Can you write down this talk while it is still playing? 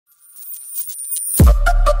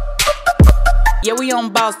Yeah, we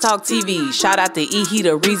on Boss Talk TV. Shout out to E. He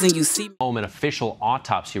the reason you see. An official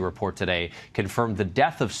autopsy report today confirmed the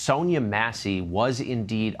death of SONYA Massey was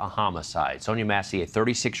indeed a homicide. SONYA Massey, a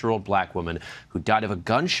 36-year-old black woman who died of a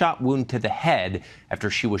gunshot wound to the head after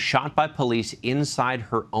she was shot by police inside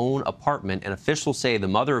her own apartment. And officials say the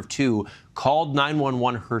mother of two called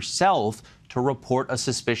 911 herself to report a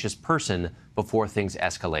suspicious person before things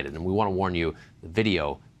escalated. And we want to warn you, the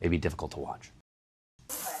video may be difficult to watch.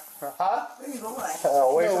 Huh? Where are you going?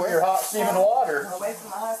 Away from your hot steaming water. Away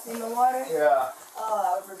from my hot steaming water? Yeah.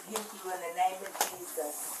 Oh, I rebuke you in the name of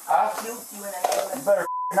Jesus. I rebuke you in the name of Jesus. You better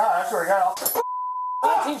not. I swear to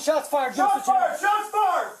God. 19 shots fired. Shots fired! Shots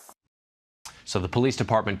fired! So the police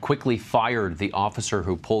department quickly fired the officer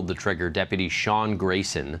who pulled the trigger, Deputy Sean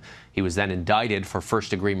Grayson. He was then indicted for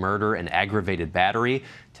first-degree murder and aggravated battery.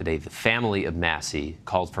 Today, the family of Massey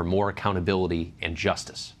called for more accountability and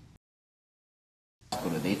justice.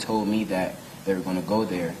 They told me that they were going to go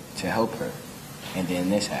there to help her, and then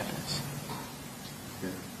this happens.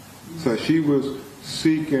 So she was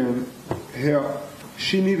seeking help.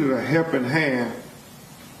 She needed a helping hand,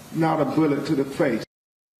 not a bullet to the face.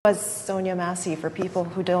 Was SONYA Massey for people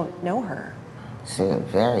who don't know her? She's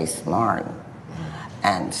very smart,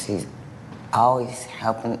 and she's always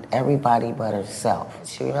helping everybody but herself.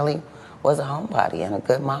 She really was a homebody and a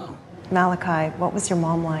good mom. Malachi, what was your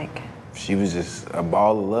mom like? She was just a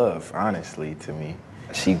ball of love, honestly, to me.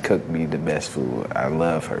 She cooked me the best food. I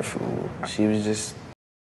love her food. She was just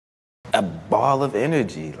a ball of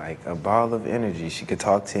energy, like a ball of energy. She could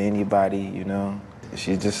talk to anybody, you know.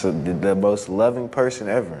 She's just the most loving person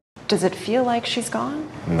ever. Does it feel like she's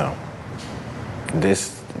gone? No.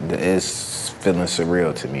 This is feeling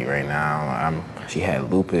surreal to me right now. She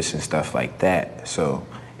had lupus and stuff like that, so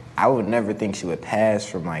I would never think she would pass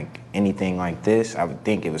from like anything like this. I would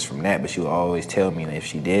think it was from that, but she would always tell me that if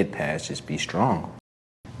she did pass, just be strong.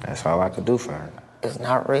 That's all I could do for her. It's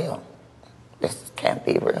not real. This can't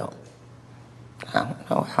be real. I don't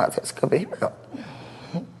know how this could be real.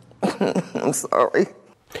 I'm sorry.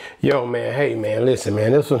 Yo, man, hey, man, listen,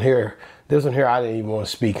 man, this one here I didn't even want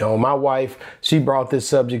to speak on. My wife, she brought this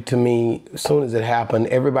subject to me as soon as it happened.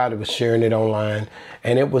 Everybody was sharing it online,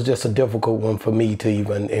 and it was just a difficult one for me to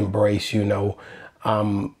even embrace, you know.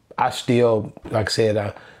 I still, like I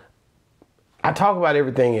said, I talk about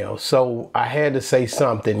everything else, so I had to say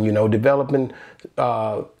something, you know. Developing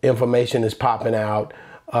information is popping out.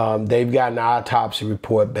 They've gotten an autopsy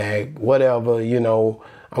report back, whatever, you know.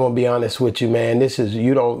 I'm gonna be honest with you, man. This is,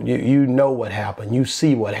 you know what happened. You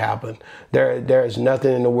see what happened. There is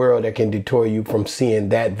nothing in the world that can deter you from seeing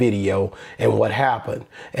that video and what happened.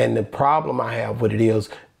 And the problem I have with it is,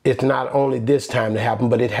 it's not only this time that happened,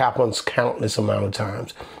 but it happens countless amount of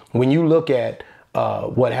times. When you look at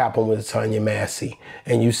what happened with SONYA Massey,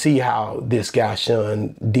 and you see how this guy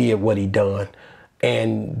Sean did what he done,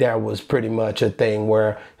 and there was pretty much a thing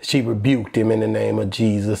where she rebuked him in the name of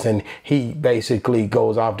Jesus, and he basically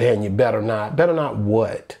goes off to her, and you better not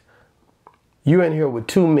what? You in here with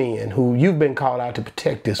two men who you've been called out to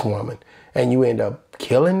protect this woman, and you end up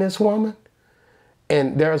killing this woman?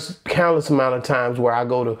 And there's countless amount of times where I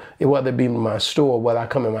go to, whether it be my store, whether I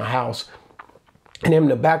come in my house, and in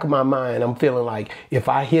the back of my mind, I'm feeling like if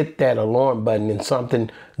I hit that alarm button and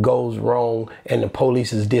something goes wrong and the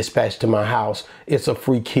police is dispatched to my house, it's a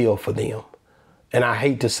free kill for them. And I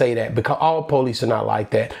hate to say that because all police are not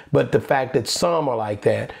like that. But the fact that some are like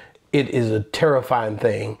that, it is a terrifying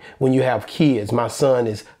thing when you have kids. My son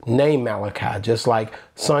is named Malachi, just like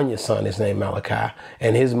Sonya's son is named Malachi,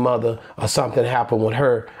 and his mother or something happened with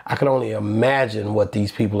her. I can only imagine what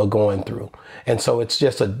these people are going through. And so it's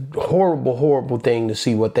just a horrible, horrible thing to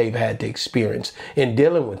see what they've had to experience in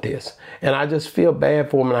dealing with this. And I just feel bad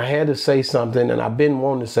for them, and I had to say something, and I've been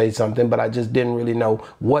wanting to say something, but I just didn't really know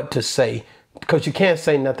what to say, because you can't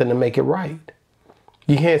say nothing to make it right.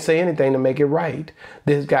 You can't say anything to make it right.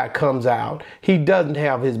 This guy comes out. He doesn't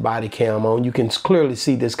have his body cam on. You can clearly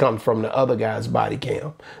see this comes from the other guy's body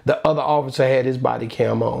cam. The other officer had his body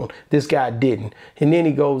cam on. This guy didn't. And then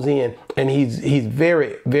he goes in and he's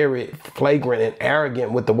very, very flagrant and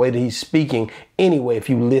arrogant with the way that he's speaking anyway, if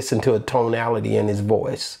you listen to a tonality in his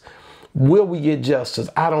voice. Will we get justice?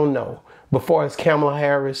 I don't know. But far as Kamala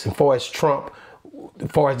Harris and far as Trump,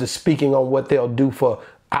 as far as the speaking on what they'll do for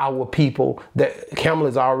our people, that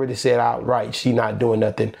Kamala's already said outright she's not doing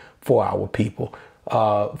nothing for our people,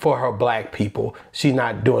 for her black people. She's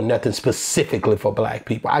not doing nothing specifically for black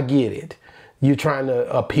people. I get it. You're trying to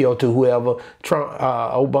appeal to whoever. Trump,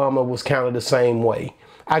 Obama was kind of the same way.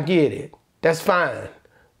 I get it. That's fine.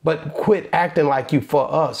 But quit acting like you for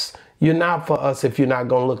us. You're not for us if you're not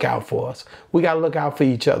going to look out for us. We got to look out for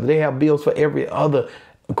each other. They have bills for every other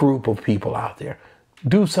group of people out there.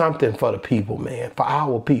 Do something for the people, man, for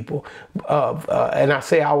our people. And I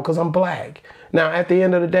say our because I'm black. Now, at the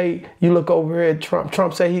end of the day, you look over here at Trump.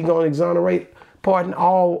 Trump said he's going to exonerate, pardon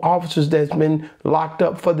all officers that's been locked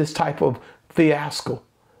up for this type of fiasco.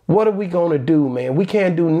 What are we going to do, man? We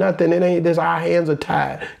can't do nothing. It ain't this. Our hands are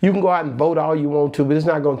tied. You can go out and vote all you want to, but it's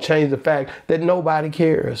not going to change the fact that nobody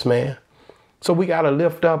cares, man. So we got to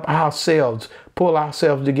lift up ourselves, pull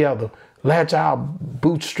ourselves together, latch our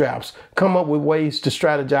bootstraps, come up with ways to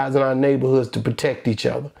strategize in our neighborhoods to protect each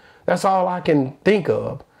other. That's all I can think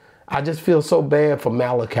of. I just feel so bad for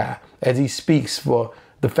Malachi as he speaks for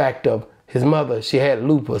the fact of his mother, she had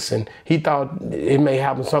lupus, and he thought it may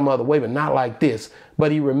happen some other way, but not like this.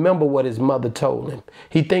 But he remembered what his mother told him.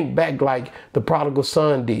 He think back like the prodigal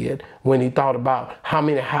son did when he thought about how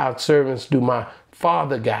many hired servants do my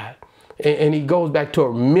father got. And he goes back to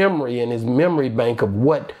a memory in his memory bank of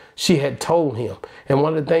what she had told him. And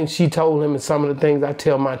one of the things she told him is some of the things I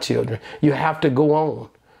tell my children. You have to go on.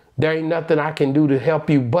 There ain't nothing I can do to help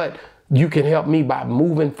you, but you can help me by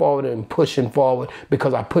moving forward and pushing forward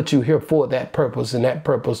because I put you here for that purpose and that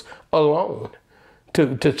purpose alone.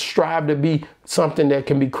 To strive to be something that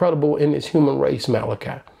can be credible in this human race,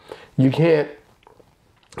 Malachi. You can't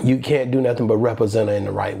do nothing but represent her in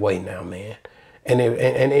the right way now, man. And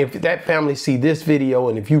if that family see this video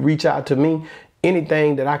and if you reach out to me,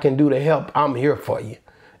 anything that I can do to help, I'm here for you.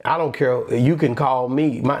 I don't care. You can call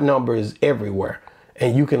me. My number is everywhere.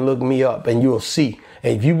 And you can look me up and you'll see.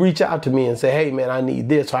 And if you reach out to me and say, hey, man, I need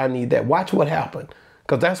this or I need that, watch what happens.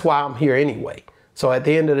 Because that's why I'm here anyway. So at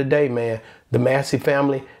the end of the day, man, the Massey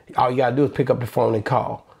family, all you got to do is pick up the phone and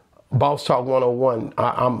call. Boss Talk 101,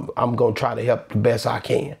 I'm going to try to help the best I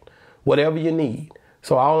can. Whatever you need.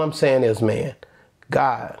 So all I'm saying is, man,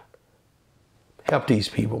 God, help these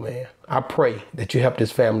people, man. I pray that you help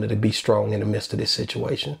this family to be strong in the midst of this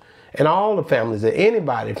situation. And all the families, that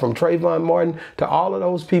anybody from Trayvon Martin to all of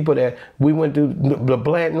those people that we went to, the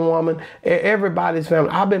Blanton woman, everybody's family.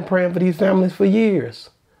 I've been praying for these families for years.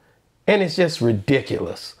 And it's just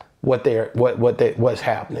ridiculous what's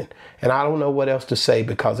happening. And I don't know what else to say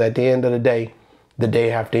because at the end of the day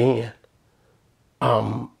have to end.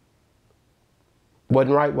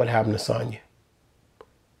 Wasn't right what happened to Sonya.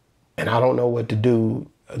 And I don't know what to do.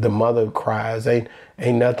 The mother cries. Ain't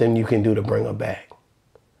nothing you can do to bring her back.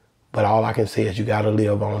 But all I can say is you got to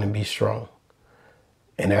live on and be strong.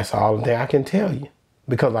 And that's all the thing I can tell you.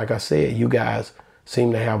 Because like I said, you guys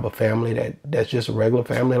seem to have a family that's just a regular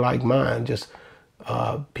family like mine. Just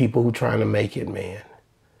people who trying to make it, man.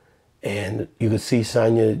 And you could see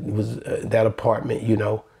Sonya was that apartment, you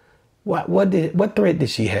know. What threat did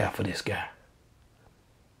she have for this guy?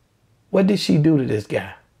 What did she do to this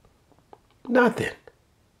guy? Nothing.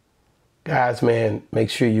 Guys, man, make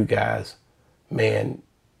sure you guys, man,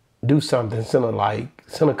 do something. Send a like,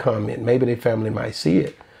 send a comment. Maybe their family might see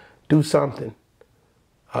it. Do something.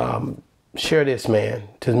 Share this, man,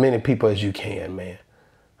 to as many people as you can, man.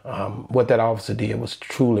 What that officer did was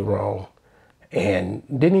truly wrong. And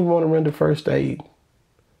didn't even want to render first aid.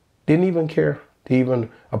 Didn't even care to even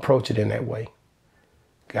approach it in that way.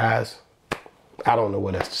 Guys, I don't know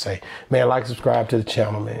what else to say. Man, like, subscribe to the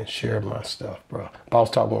channel, man. Share my stuff, bro.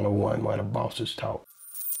 Boss Talk 101, where the bosses talk.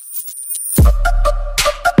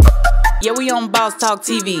 Yeah, we on Boss Talk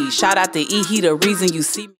TV. Shout out to E. He the reason you see me.